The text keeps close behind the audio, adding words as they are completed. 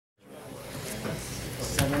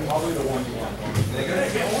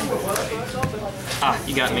Ah,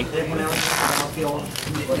 you got me.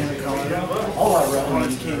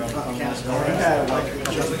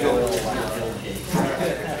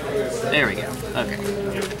 There we go. Okay.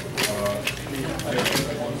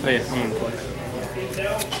 Oh yeah, I'm gonna play.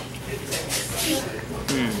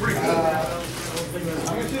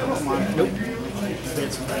 Nope.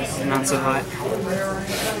 Not so hot.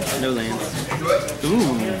 No lands.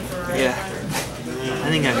 Ooh. Yeah. I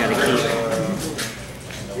think I've got to keep.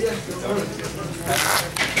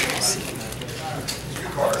 Let's see.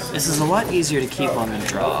 This is a lot easier to keep on the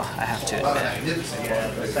draw, I have to admit.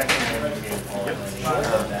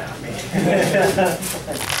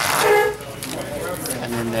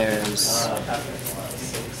 And then there's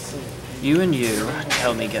you and you to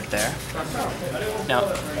help me get there. Now,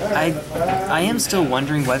 I am still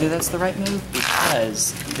wondering whether that's the right move,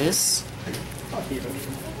 because this,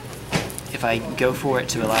 if I go for it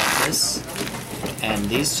to allow this and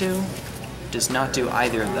these two, does not do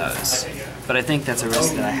either of those. But I think that's a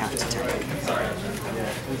risk that I have to take.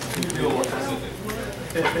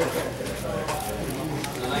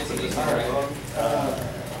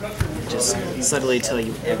 Just subtly tell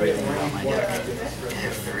you everything about my deck.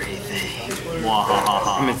 Everything.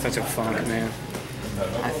 Wahahaha. I'm in such a funk, man.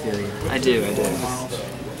 I feel you. I do.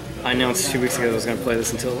 I announced 2 weeks ago I was going to play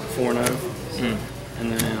this until 4-0.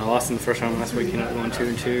 And then I lost in the first round last week, ended up going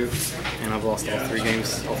 2-2. And I've lost all 3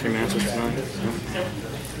 games, all 3 matches tonight. So.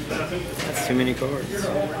 That's too many cards.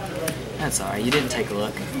 That's alright. You didn't take a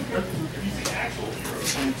look.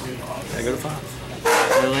 I go to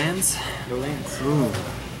 5. No lands? No lands. Ooh.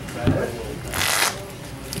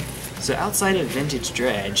 So outside of Vintage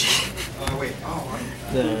Dredge,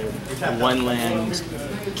 the one land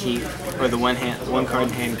keep, or the one card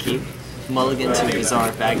in hand keep, mulligan to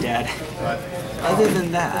Bizarre Baghdad. Other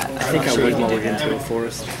than that, I think I would mulligan to a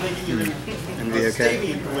forest and be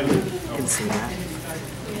okay. I can see that.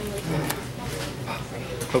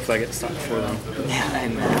 Hopefully I get to stop before then. Yeah, I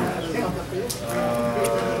know.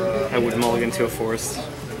 I would mulligan to a forest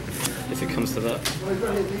if it comes to that.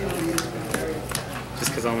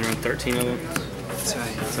 Just because I only run 13 of them. That's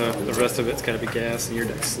right. So the rest of it's got to be gas, and your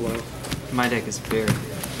deck's slow. My deck is very,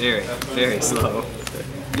 very, very slow.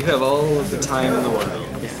 You have all of the time in the world.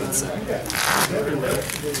 Yeah, that's it.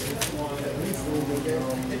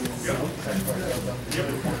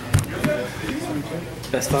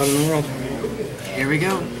 Best thought in the world. Here we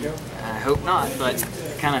go. I hope not, but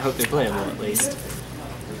I kind of hope they're playable at least.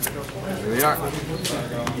 Here we are.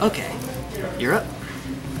 Okay, you're up.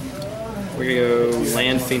 We're gonna go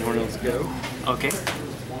land Fiendhorn. Let's go. Okay.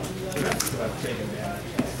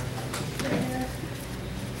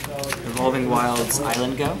 Evolving Wilds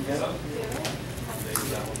Island go.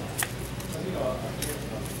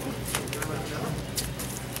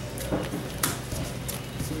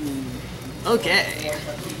 Okay.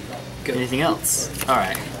 Go. Anything else?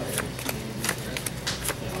 Alright.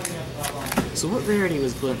 So what rarity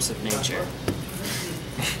was Glimpse of Nature?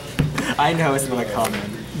 I know it's not a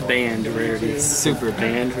common. Banned rarity. Super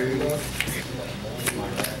Banned rarity.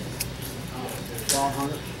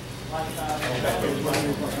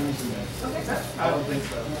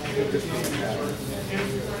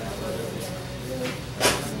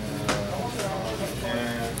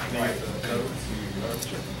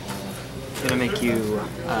 Gonna make you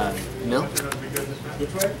milk.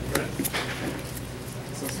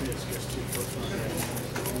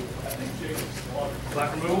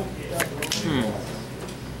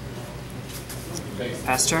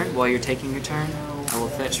 Pass turn. While you're taking your turn, I will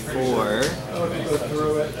fetch 4.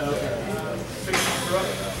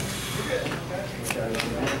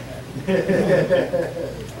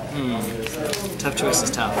 Tough choice is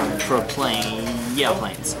tough. For a plane, yeah,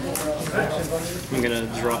 planes. I'm gonna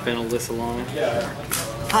drop in a Alyssa line.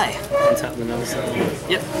 Hi. And tap the nose.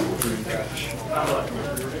 Yep. And then trash.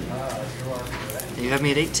 You have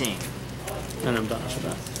me at 18. And I'm done after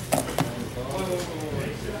that.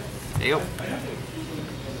 There you go.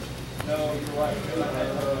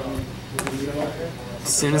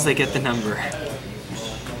 As soon as they get the number.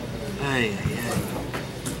 Ay, ay, ay.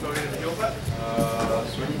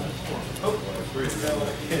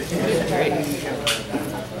 Great.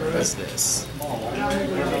 What is this?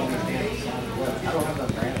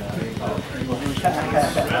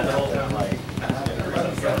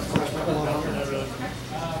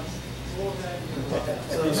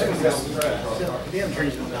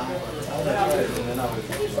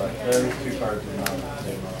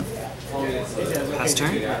 Pass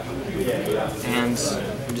turn, and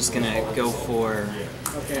I'm just gonna go for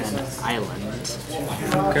an island.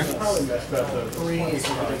 Okay.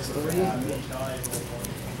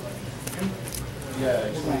 I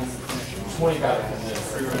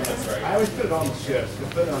always put it on the ships, but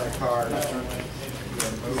put it on a card.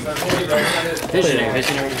 Visionary.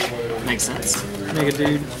 Makes sense. Mega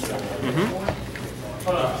dude.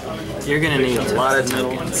 You're gonna need a lot of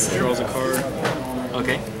tokens. Draws a card.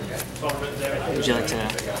 Okay. Would you like to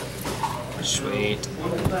wait?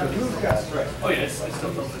 Oh yes, I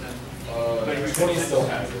still don't know. 20 still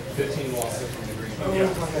has it. 15 lost it from the green.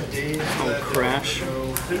 Oh, crash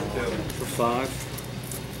for 5.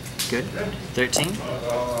 Good. 13.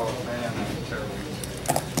 Oh man, that's terrible.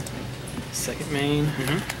 Second main.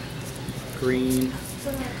 Green.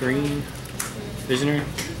 Green. Visionary.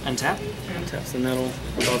 Untap. Taps the nettle.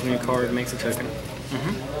 Draws me a card. Makes a token.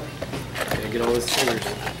 Okay, get all those triggers.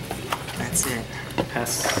 That's it.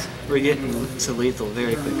 Pass. We're getting to lethal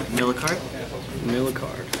very quickly. Mill a card. Mill a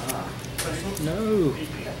card. No.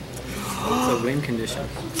 It's a win condition.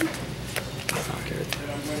 That's not good.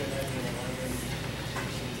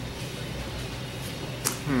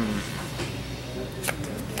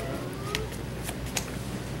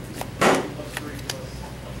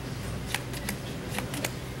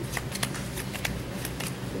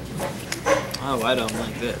 Oh, I don't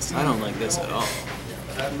like this. I don't like this at all.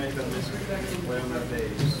 That made them miss way on their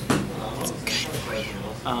days.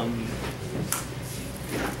 I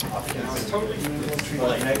was totally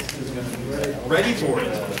like, next is going to be ready for it.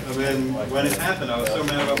 And then when it happened, I was so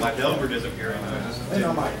mad about my Delver disappearing. I just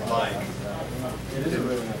didn't like. It is a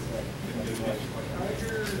really nice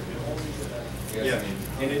thing. Yeah,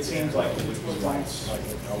 and it seems like it was once.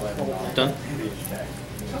 Done?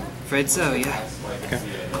 Afraid so, yeah. Okay.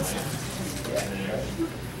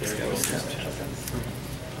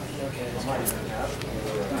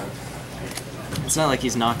 It's not like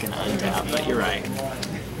he's not gonna untap, but you're right.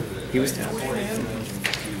 He was tapped.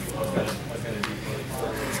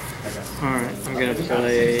 Alright, I'm gonna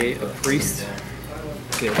play a priest.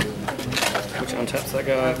 Good. Which untaps that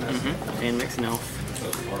guy and makes an elf.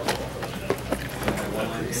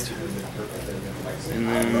 Priest. And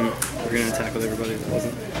then we're gonna attack with everybody that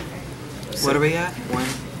wasn't. What are we at? 1,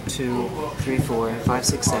 2, 3, 4, 5,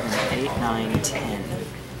 6, 7, 8, 9, 10.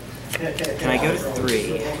 Can I go to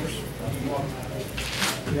 3?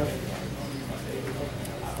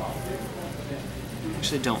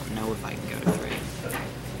 Actually, don't know if I can go to 3.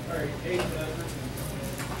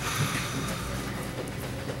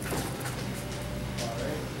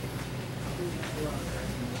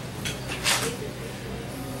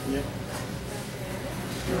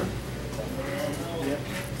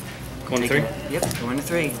 Going to 3? Yep, going to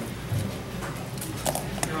 3.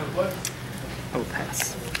 I will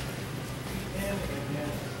pass.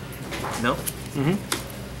 Nope.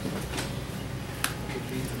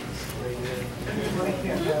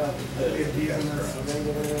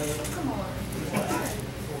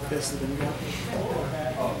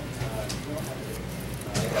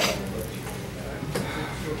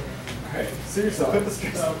 Seriously, put the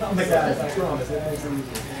stress on the guys, I promise. It makes it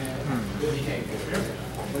easier.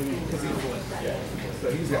 So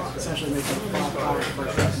he's essentially making 5 hours per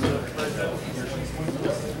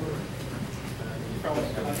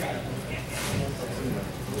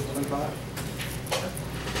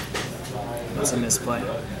That's a misplay. I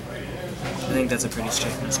think that's a pretty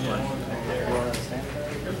straight misplay.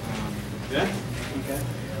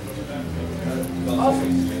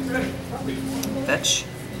 Fetch.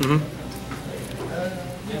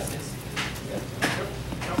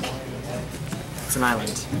 It's an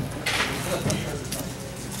island.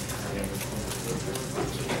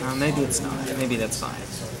 Maybe it's not. Maybe that's fine.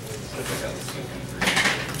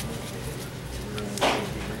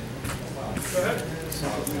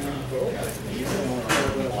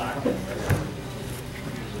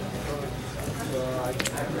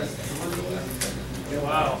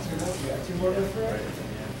 Wow.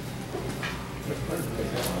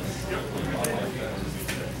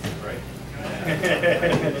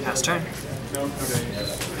 Pass turn.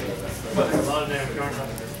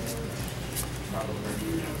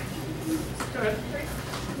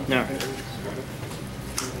 No.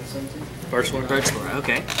 Bird Spore. Bird Spore,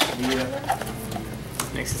 okay.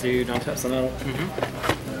 Next dude untaps the metal.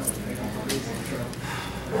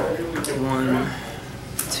 1,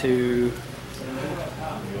 2,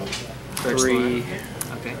 Bird 3.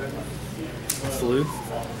 Spore. Okay. Blue.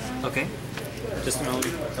 Okay. Just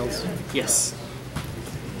melody. Else. Yes.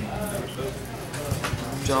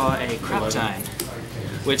 Draw a crap time,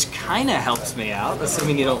 which kind of helps me out,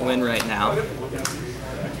 assuming you don't win right now.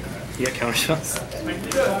 You got counterspells?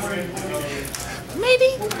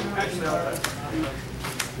 Maybe.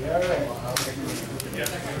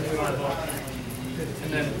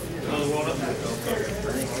 And then another one up.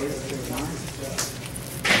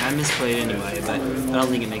 I misplayed anyway, but I don't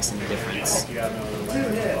think it makes any difference.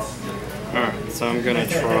 Alright, so I'm gonna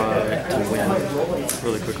try to win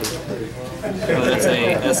really quickly. Oh,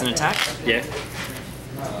 that's an attack? Yeah.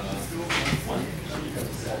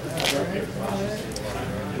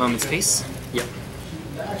 Moment's peace? Yep.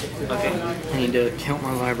 Okay. I need to count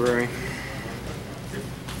my library.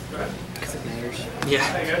 Because it matters. Yeah.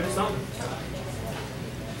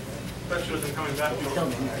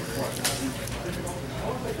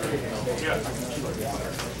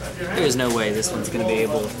 There's no way this one's going to be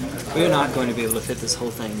able... We're not going to be able to fit this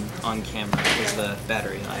whole thing on camera because of the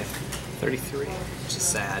battery life. 33, which is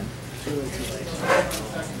sad.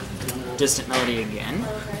 Distant Melody again.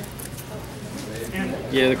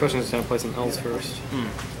 Yeah, the question is to play some Elves first.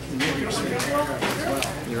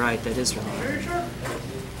 You're right, that is wrong.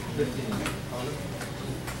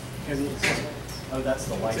 Oh, that's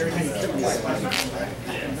the light.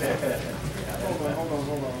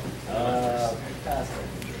 Hold on.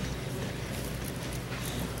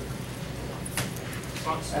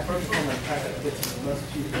 After from my packet, get some must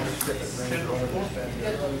choose one strip at Brainstorm.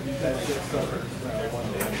 That shit covered one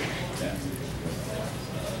day.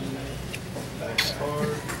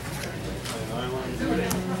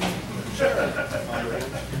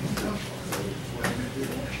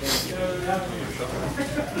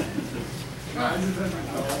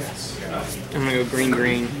 I'm gonna go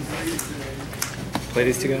green. Play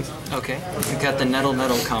these two guys. Okay. We've got the nettle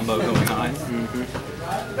combo going on.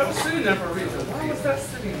 That was sitting there for a reason. Why was that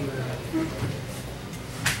sitting there?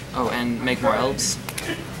 Oh, and make more elves?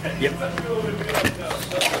 Yep.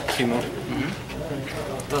 2 more.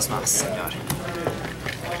 Dos más, señor.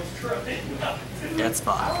 Dead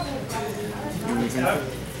spot.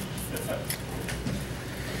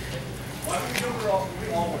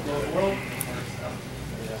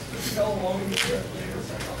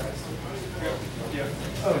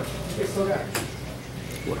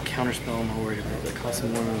 What counterspell am I worried about? That costs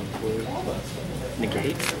more than blue.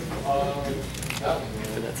 Negate?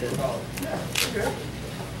 But that's it.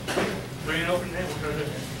 Bring it open and we'll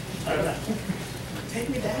try to Take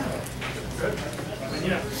me down. good.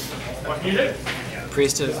 Yeah. What can you do?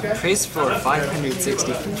 Priest for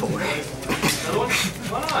 564. Another one?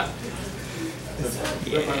 Why not?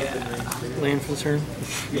 Yeah. Land for the turn.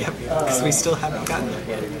 Yep. Because we still haven't gotten there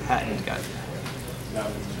yet. Hadn't gotten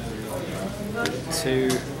there. 2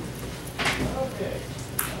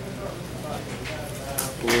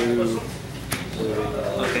 blue.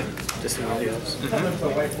 Okay. Just in all the Elves. The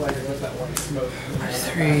white flag was that one smoke.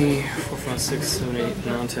 3, 4, 5, 6, 7, 8,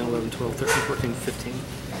 9, 10, 11, 12, 13, 14, 15.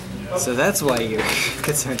 So that's why you're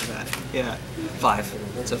concerned about it. Yeah. 5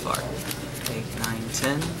 so far. 8, 9,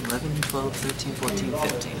 10, 11, 12, 13, 14,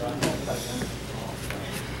 15.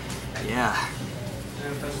 Yeah.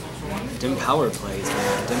 Dim power plays,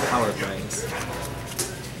 man. Dim power plays.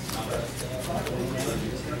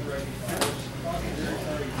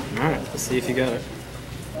 Alright, let's see if you got it.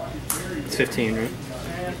 It's 15, right?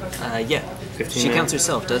 Yeah. 15 She now. counts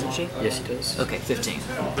herself, doesn't she? Yes, she does. Okay, 15.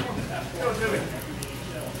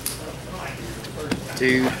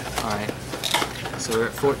 Dude. Alright. So we're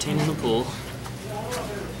at 14 in the pool.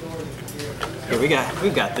 Here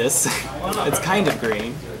we've got this. It's kind of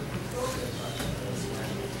green.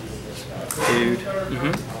 Dude.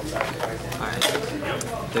 Alright.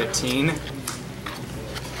 13.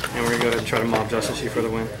 And we're gonna go ahead and try to mob justice you for the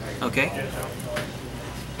win. Okay.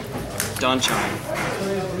 Dawn Chime.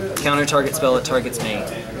 Counter target spell, it targets me.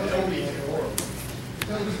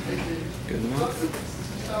 Good enough.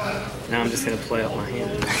 Now I'm just gonna play out my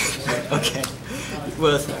hand. Okay.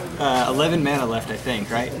 With 11 mana left, I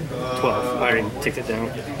think, right? 12. I already ticked it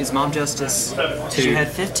down. Is Mom Justice... 2. She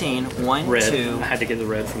had 15. 1, Red. 2... I had to get the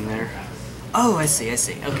red from there. Oh, I see.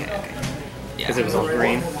 Okay. Yeah. Because it was all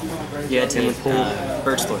green. Yeah, to in the pool.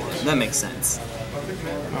 Birch Lord. That makes sense.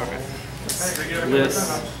 Alright.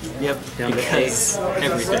 List. Yep. Down to Because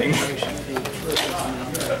everything.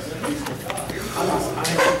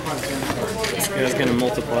 This guy's gonna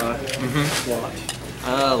multiply. Watch. A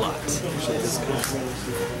lot.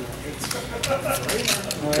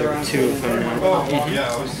 There are 2 of them now. Yeah,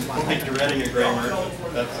 I was like dreading a gray merchant.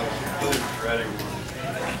 That's a dreading one.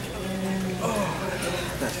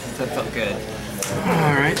 That felt good.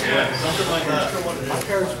 Alright. Yeah, something like that.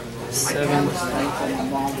 7.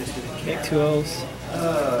 Make 2 Elves.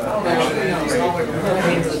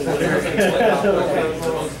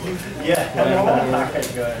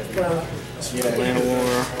 Land of War.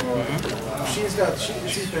 She's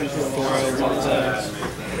been through 4 Elves on that.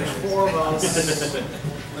 There's 4 of us.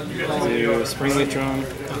 Do a Spring Withdrawn.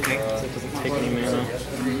 Okay. So it doesn't take any mana.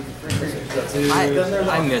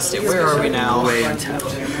 I missed it. Where are we now? Way untapped.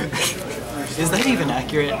 Is that even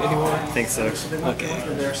accurate anymore? I think so. Okay.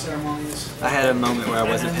 I had a moment where I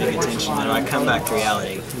wasn't paying attention, and I come back to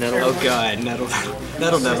reality. Nettle. Oh god, nettle.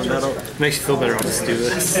 Nettle. Makes you feel better. I'll just do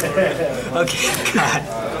this. Okay, god.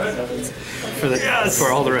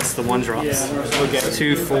 For all the rest of the 1-drops. Okay.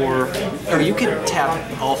 2, 4. Or you can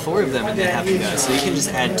tap all 4 of them and then have to go, so you can just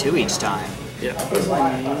add 2 each time. Yeah.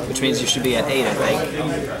 Which means you should be at 8, I think.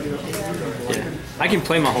 Yeah. I can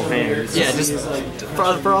play my whole hand. Yeah, just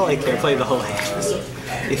for all I care, play the whole hand.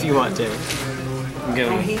 If you want to. I'm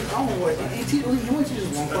going.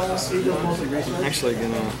 I'm actually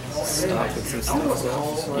gonna stop with some stuff.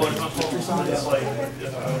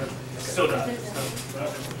 Still done.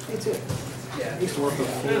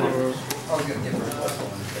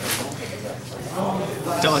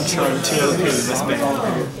 Don't charm 2 OP this band.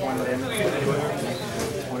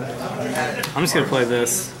 I'm just gonna play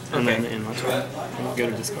this and then in my turn. Go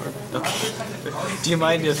to discard. Okay. Do you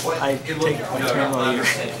mind if I take my turn while you...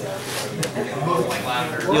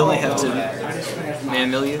 You only have to man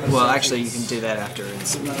mill you? Well, actually, you can do that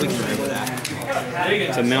afterwards. We can remember that.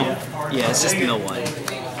 It's a mill? Yeah, it's just mill 1. I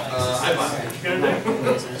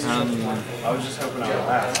was just hoping I would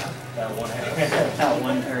last that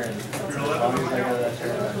one turn. As long as I go that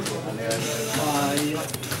turn, I knew I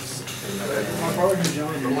my brother can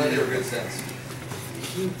join.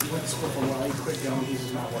 He went to school for a while. He quit going. He's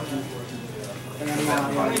just not working. And then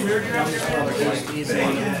he's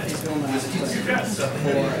doing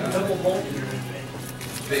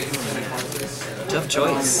Tough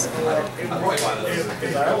choice.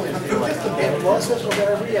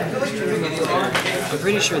 I'm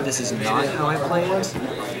pretty sure this is not how I play it,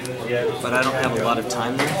 but I don't have a lot of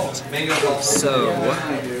time left. So,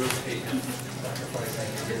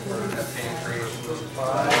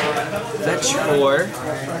 fetch 4.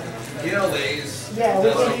 Yeah,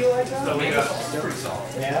 what do you like that? I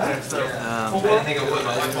didn't think it would,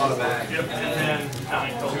 but I bought it back. She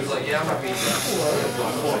was like, yeah, I'm not being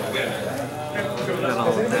wait a Got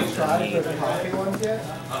all of that for me.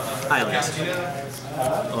 Island.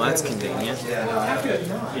 Oh, that's convenient.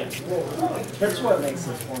 That's what makes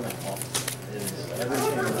this format awesome. Is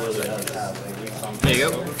everything really does have There you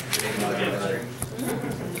go.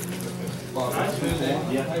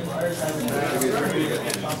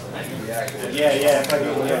 Yeah.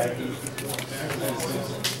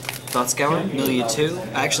 Thought Scour, mill you 2.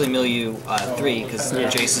 Actually, mill you 3 because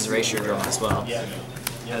Jace's Erasure draw as well.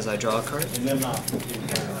 As I draw a card.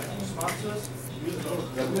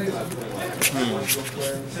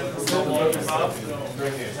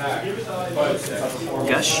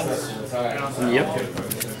 Gush? Yep.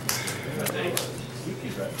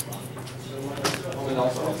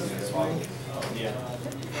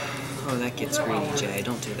 Oh, that gets greedy, Jay.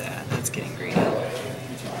 Don't do that. That's getting greedy. 7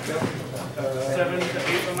 to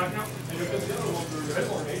 8 on my count.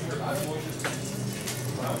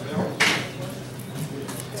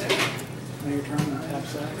 Your turn on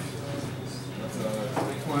Capsize.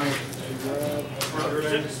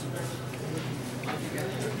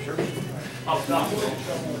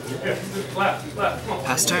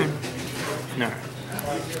 Pass turn. No.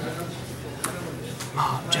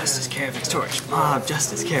 Mob Justice, Caravic's Torch. Mob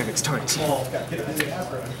Justice, Caravic's Torch.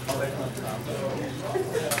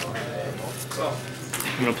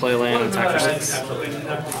 I'm gonna play land and attack for 6.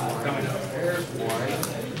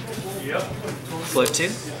 Float 2.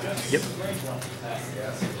 Yep.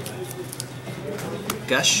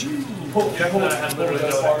 Gush. Oh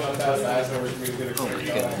my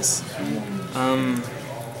goodness.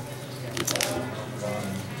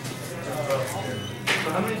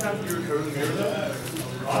 How many times do you recur the mirror though?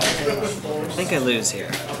 I think I lose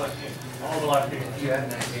here. All the life games.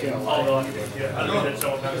 All the life games, yeah. I think that's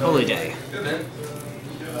so much. Holy day. Go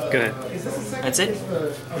ahead. That's it?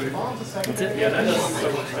 That's it? Yeah, that does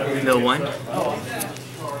so much better. Mill 1.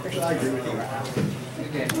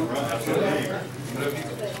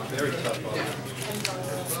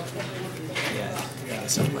 Yeah,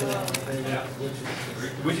 stuff like that.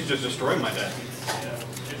 Which is just destroying my deck.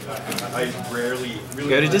 I rarely really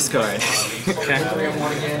Go to discard. Okay.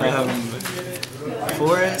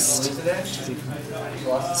 Forest.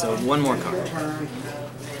 So 1 more card.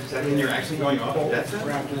 Does that mean you're actually going off death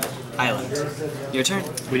turn? Island. Your turn.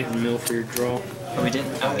 We didn't mill for your draw. Oh, we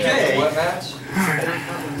didn't? Oh, Okay. What match?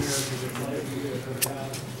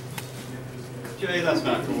 Jay, that's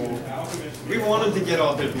not cool. We wanted to get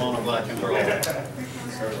off his mono black and draw.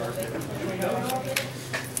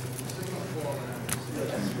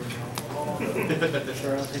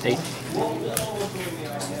 8.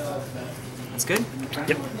 That's good.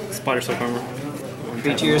 Yep. Spider Silk Armor. 1,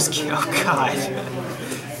 Creatures, oh god.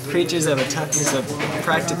 Creatures have a toughness of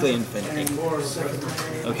practically infinity.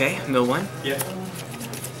 Okay, mill 1. Yeah.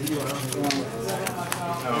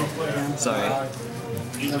 Sorry.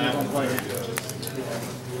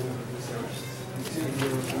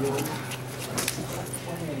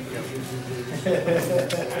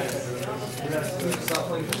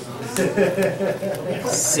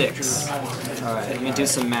 Six. Alright, let me do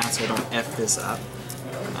some math so I don't F this up.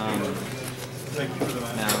 No.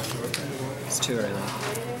 It's too early.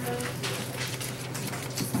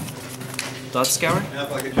 Thought Scour? Yeah,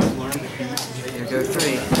 if I could just learn to Here go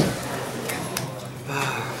 3.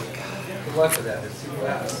 Good luck with that.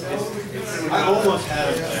 I almost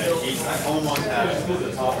had it at 8. I almost had it at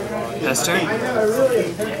the top of the Pass turn?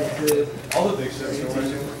 all the big stuff.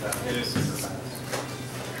 It is super fast.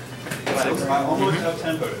 I almost have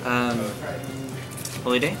tempo.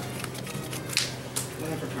 Holy Day?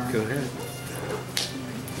 Go ahead.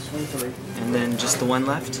 And then just the one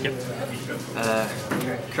left? Yep.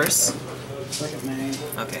 Curse?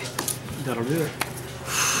 Okay. That'll do it.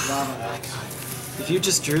 If you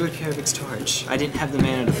just drew a Karavic's Torch, I didn't have the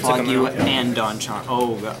mana to fog you and Dawn Charm.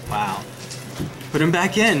 Oh, wow. Put him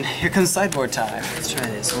back in. Here comes sideboard time. Let's try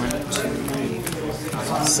this. 1, 2, 3,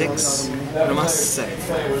 6. What am I saying?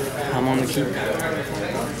 I'm on the keep.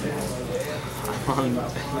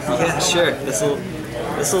 Yeah, sure. This'll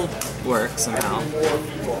work somehow.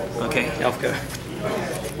 Okay. Elf go.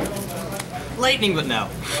 Lightning, but no.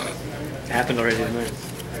 It happened already tonight.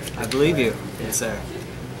 I believe you. Yes, sir.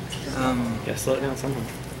 Gotta slow it down somehow.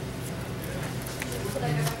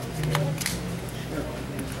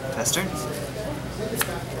 Pass turn.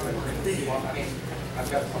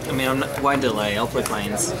 I mean, I'm not. Why delay? I'll play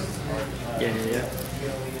planes. Yeah.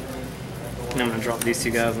 And I'm gonna drop these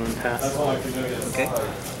 2 guys and then pass. Okay.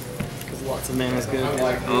 Because lots of mana's good.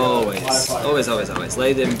 Always.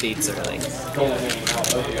 Lay them beats early.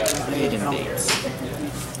 Lay them beats.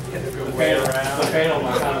 Right over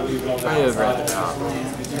at the top.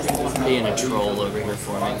 Being a troll over here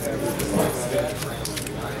for me.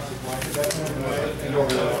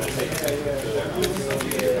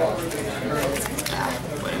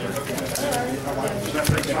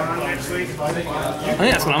 I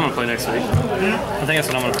think that's what I'm gonna play next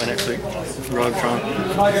week. Roguetron.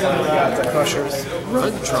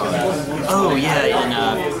 Rugtron. Oh yeah, and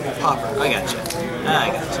Pauper. I gotcha.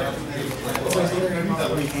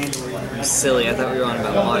 Silly, I thought we were on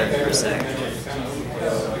about modern for a sec.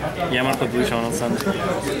 Yeah, I'm gonna play Bluetron on Sunday.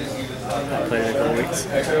 I'll play it in a couple weeks.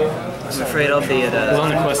 I'm afraid I'll be at I was on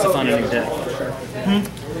the quest to find a new deck. I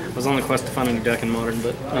was on the quest to find a new deck in Modern,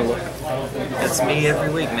 but no luck. That's me every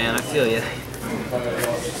week, man. I feel you.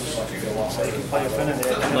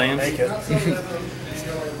 Lands?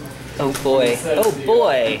 Oh boy.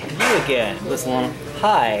 You again. What's Lana?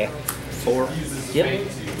 Hi. 4. Yep.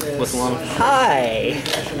 What's Lana? Hi.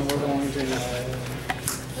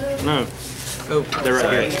 No. Oh, They're right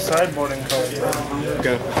sorry. here. Sideboarding cards.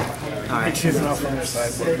 Go. Alright. Choosing off from your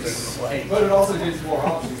sideboard.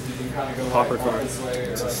 Pauper cards.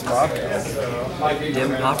 Stop.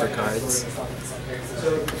 Dim Pauper cards.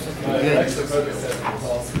 Good.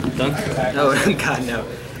 Done? No, God, no.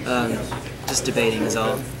 Just debating is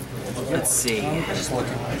all. Let's see. Just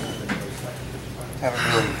looking. Haven't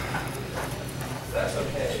really.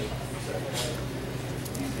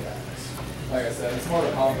 Like I said, it's more of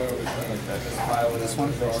a combo between this pile This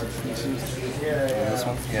one? This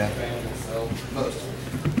one? Yeah.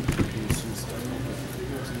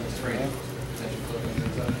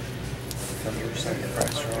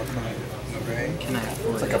 Can I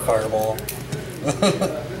afford It's like a fireball.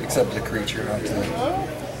 Except the creature, not the.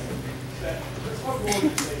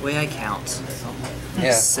 way I count.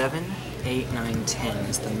 Yeah. 7, 8, 9, 10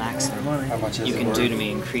 is the maximum How much is you it can worth? do to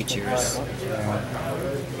me in creatures.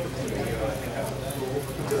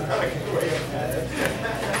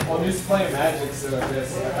 Well, I'm used to playing Magic, so I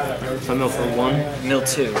guess I kind of So I mill for 1. Mill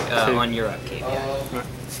 2 on your upkeep, yeah.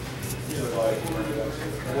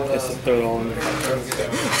 Guess I'll throw it all in there.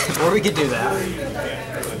 Or we could do that.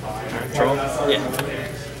 Draw? Yeah.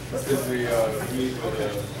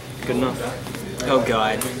 Good enough. Oh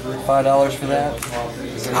god. $5 for that?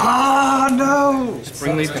 Ah no!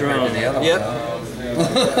 Springleaf Drone. The other Yep.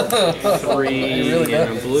 one, 3 really and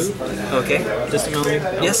a does. blue. Okay. Distant memory.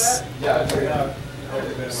 Yes.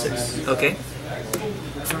 6. Okay.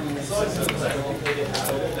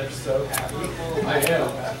 I am.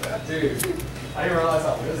 Dude, I didn't realize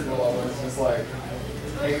how visible I was. Just like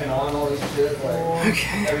hanging on all this shit. Like,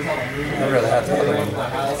 Okay. every time I move, I'd rather have the other one.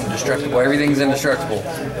 Indestructible. Everything's indestructible.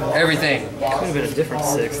 Everything. Could have been a different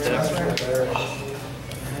 6 deck.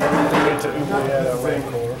 to Oubliette a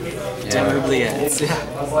Rancor. Tim Oubliettes.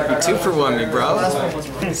 Yeah. You 2 for 1 me, bro.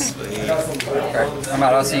 Sweet. I'm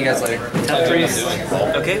out. I'll see you guys later. Top priest.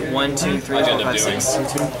 Okay, 1, 2, 3, 4, 5,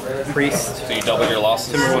 6. Priest. So you double your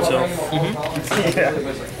losses? Timberwolf Elf. Yeah.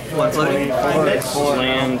 1 floating.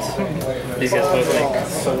 Land. These guys both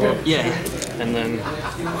make. Yeah. And then.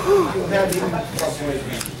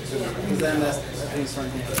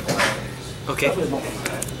 Okay.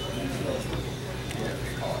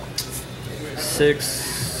 6.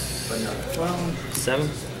 7.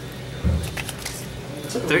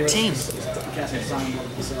 13.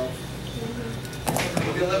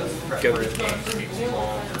 Go.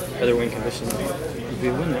 Other win condition. We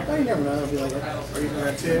win there. You never know. It'll be like, are you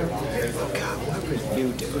going to? God, what were you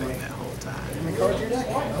doing that whole time? How many cards in your deck?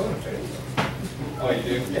 Oh, you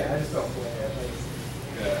do? Yeah, I just don't play.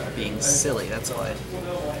 Being silly, that's why.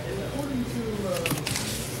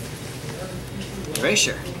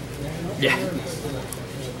 Erasure. Yeah.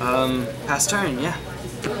 Pass turn, yeah.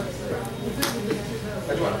 I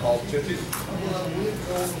just want to call 50.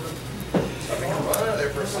 I mean, come on out of there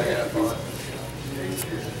for a second, I thought.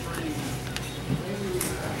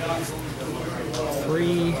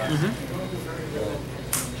 3.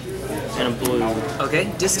 And a blue.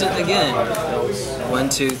 Okay, distant again. 1,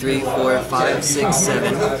 2, 3, 4, 5, 6,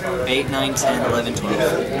 7, 8, 9, 10, 11, 12.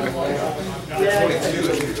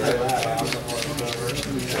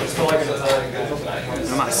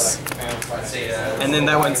 Nice. And then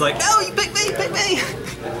that one's like, no, you pick me, pick me!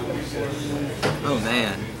 Oh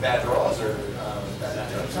man. Bad draws or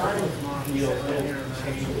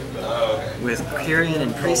With Kyrian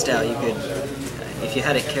and Priest out, you could, if you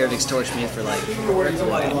had it Karavix Torch me for like, what,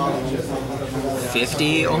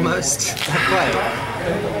 50 almost? Not quite.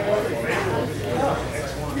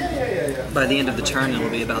 By the end of the turn, it'll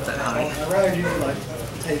be about that high. I'd rather you like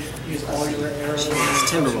use all your arrows. Jeez,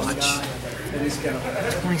 Timberwatch. And just kind of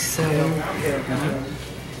 27.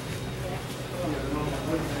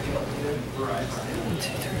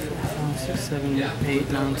 6, 7,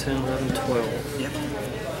 8, 9, 10, 11, 12. Yep.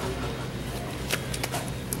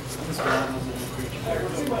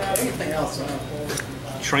 anything else.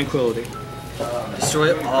 Tranquility. Destroy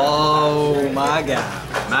it. Oh my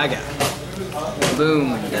god. My god. Boom,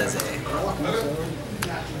 does it.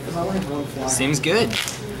 Seems good.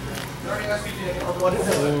 4,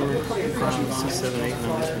 5, 6, 7, 8,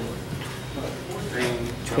 9, 10.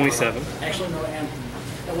 27. Actually, no amp.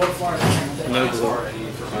 What flower? No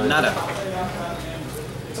blue. Nada.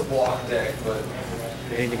 It's a block deck, but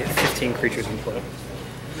I need to get 15 creatures in play.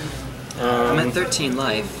 I'm at 13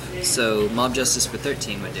 life, so Mob Justice for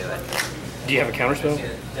 13 would do it. Do you have a counterspell?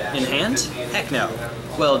 In hand? Heck no.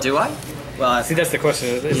 Well, do I? Well, I See, that's the question.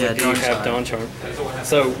 Is Yeah, do you have Dawn Charm?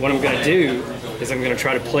 So what I'm going to do is I'm going to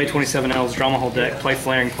try to play 27 Elves, draw my whole deck, play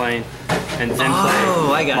Flaring Plane, and then play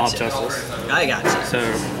I got Mob you. Justice. I got you. So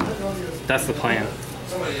that's the plan.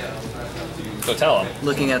 So tell them.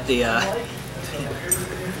 Looking at the,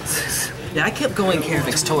 yeah, I kept going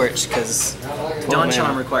Karavix Torch because Dawn mana.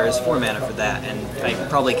 Charm requires 4 mana for that, and I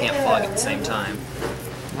probably can't fog at the same time.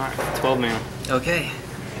 Alright, 12 mana. Okay,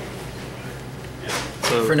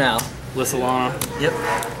 So for now. Lissalana Yep.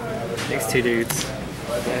 takes 2 dudes.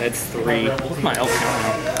 Adds 3. What's my elf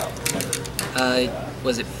count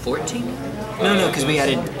Was it 14? No, because we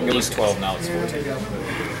added. It was 12, now it's 14.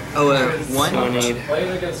 Oh, now? 1? So I need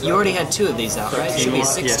You already had 2 of these out, right? It should be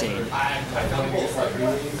 16.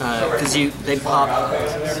 Because they pop.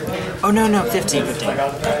 Oh, no, 15. okay.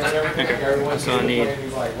 So I need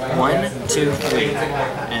 1, 2, 3.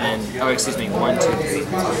 And then, excuse me, 1, 2, 3.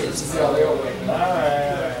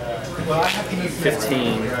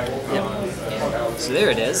 15. Yep. So there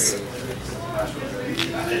it is.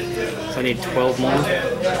 So I need 12 more.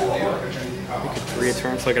 3 a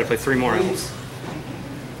turn, so I gotta play 3 more elves.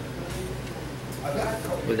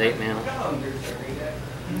 With 8 mana.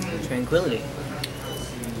 Tranquility.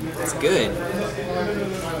 That's good.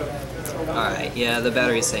 Alright, yeah, the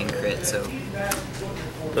battery's saying crit, so.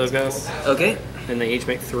 Those guys. Okay. And they each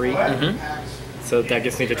make 3. So that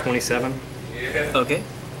gets me to 27. Okay.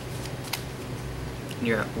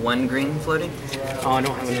 You're at 1 green floating? Oh, I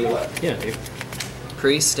don't have another. Yeah, I do.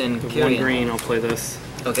 Priest and With Kyrian. 1 green, I'll play this.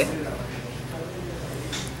 Okay.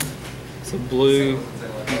 So blue.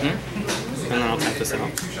 And then I'll tap this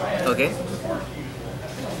out. Okay.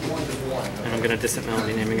 And I'm gonna distant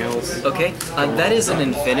melody naming elves. Okay. That is an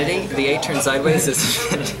infinity. The 8 turn sideways is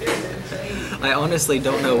infinity. I honestly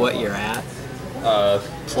don't know what you're at.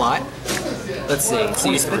 Plot? Let's see. So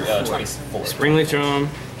you spent 24. Springleaf Drum.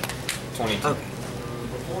 22. Okay.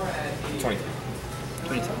 23.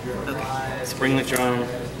 22. Okay. Springleaf Drum.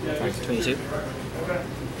 22.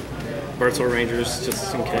 Birdsword Rangers,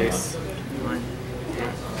 just in case.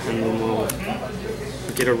 And then we'll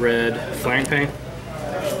get a red Flaring Pain.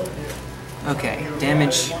 Okay,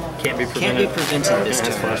 damage Can't be can't be prevented this And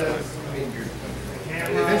it has turn. flashback.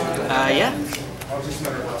 Yeah.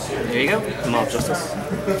 There you go. Mob Justice.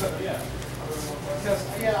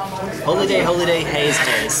 Holy day, haze.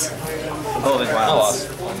 Oh, I lost.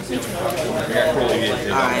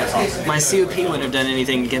 Alright, my COP wouldn't have done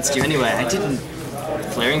anything against you anyway. I didn't.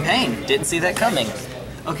 Flaring Pain. Didn't see that coming.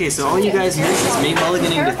 Okay, so all you guys missed is me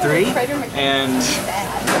mulliganing to 3 and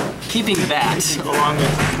keeping that along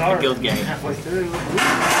with the Guildgate.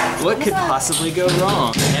 What could possibly go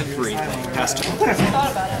wrong? Everything. Pastor.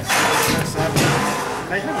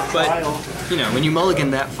 But, you know, when you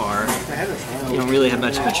mulligan that far, you don't really have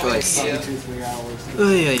much of a choice.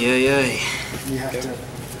 Oy, oy, oy, oy.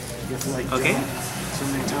 Okay. So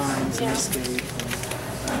many times and escape.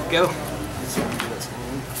 Go.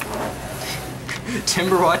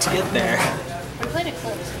 Timberwatch, get there. We played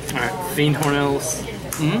Eclipse. Alright, Fiendhorn Elves.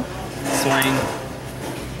 Hmm? Swain.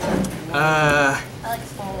 I like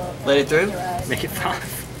small. Let it through? Make it 5.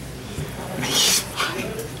 Make it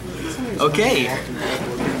 5. Okay.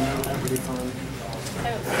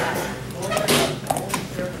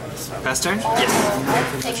 Pass turn? Yes.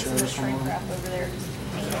 Take some shrink wrap over there.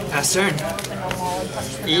 Pass turn.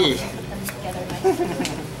 E.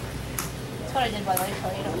 That's what I did by light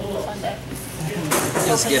play on Sunday.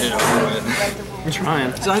 Just get it over with. I'm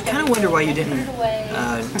trying. So I kind of wonder why you didn't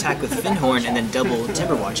attack with Fiendhorn and then double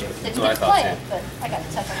Timberwatch it. It's what I good thought play, too. but I got to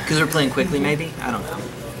touch on Because we're playing quickly, maybe? I don't know.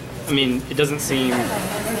 I mean, it doesn't seem...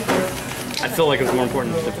 I feel like it was more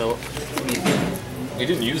important to develop. You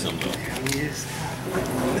didn't use them though.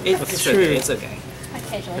 It's true. okay. It's okay.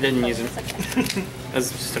 occasionally. I didn't use them. It's okay.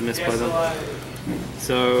 That's just a misplay though.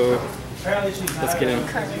 So, let's get in.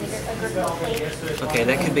 Currently, a group of 8. Okay,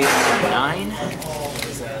 that could be 9.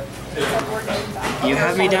 You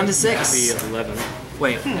have me down to 6. Be 11.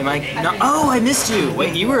 Wait, am I no? Oh, I missed you.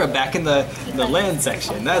 Wait, you were back in the land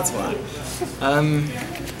section. That's why.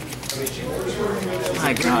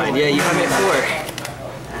 My God, yeah, you have me at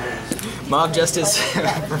 4. Mob Justice.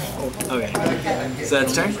 Okay, so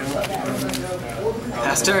that's turn.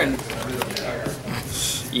 Pass turn.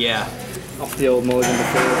 Yeah. Off the old mulligan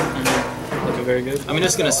before. Looking very good. I'm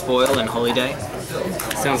just gonna spoil and Holy Day.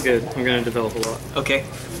 Sounds good. I'm gonna develop a lot. Okay.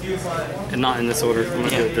 And not in this order. I'm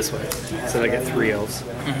gonna do it this way. So that I get 3 elves.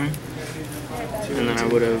 And then I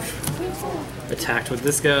would have attacked with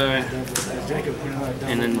this guy.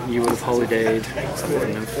 And then you would have Holy Dayed.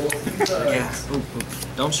 Supporting him. Yeah. Ooh, ooh.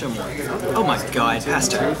 Don't show more. Oh my God, pass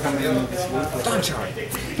turn.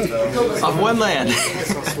 Off 1 land.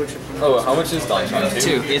 Oh, how much is Dawn Charm?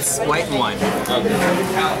 2. It's white and 1.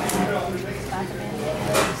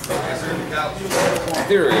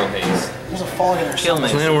 Ethereal Haze. There's a fog in there. Kill me.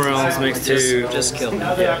 Clan Elves makes 2. Just kill me.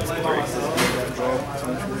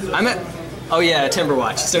 I'm at. Oh yeah,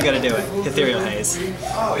 Timberwatch. Still gotta do it. Ethereal Haze.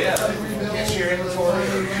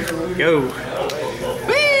 Go!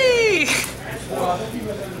 Whee!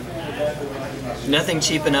 Nothing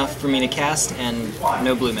cheap enough for me to cast, and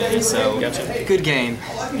no blue mana, so good game.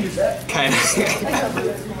 Kind of.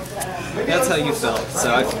 That's how you felt,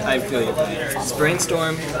 so I feel your pain. It's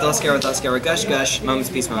Brainstorm, Thought Scour, Gush, Moment's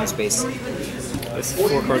Peace. It's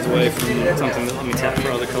 4 cards away from something that let me tap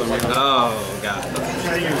for other color mana. Oh God.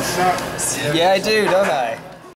 Okay. Yeah, I do, don't I?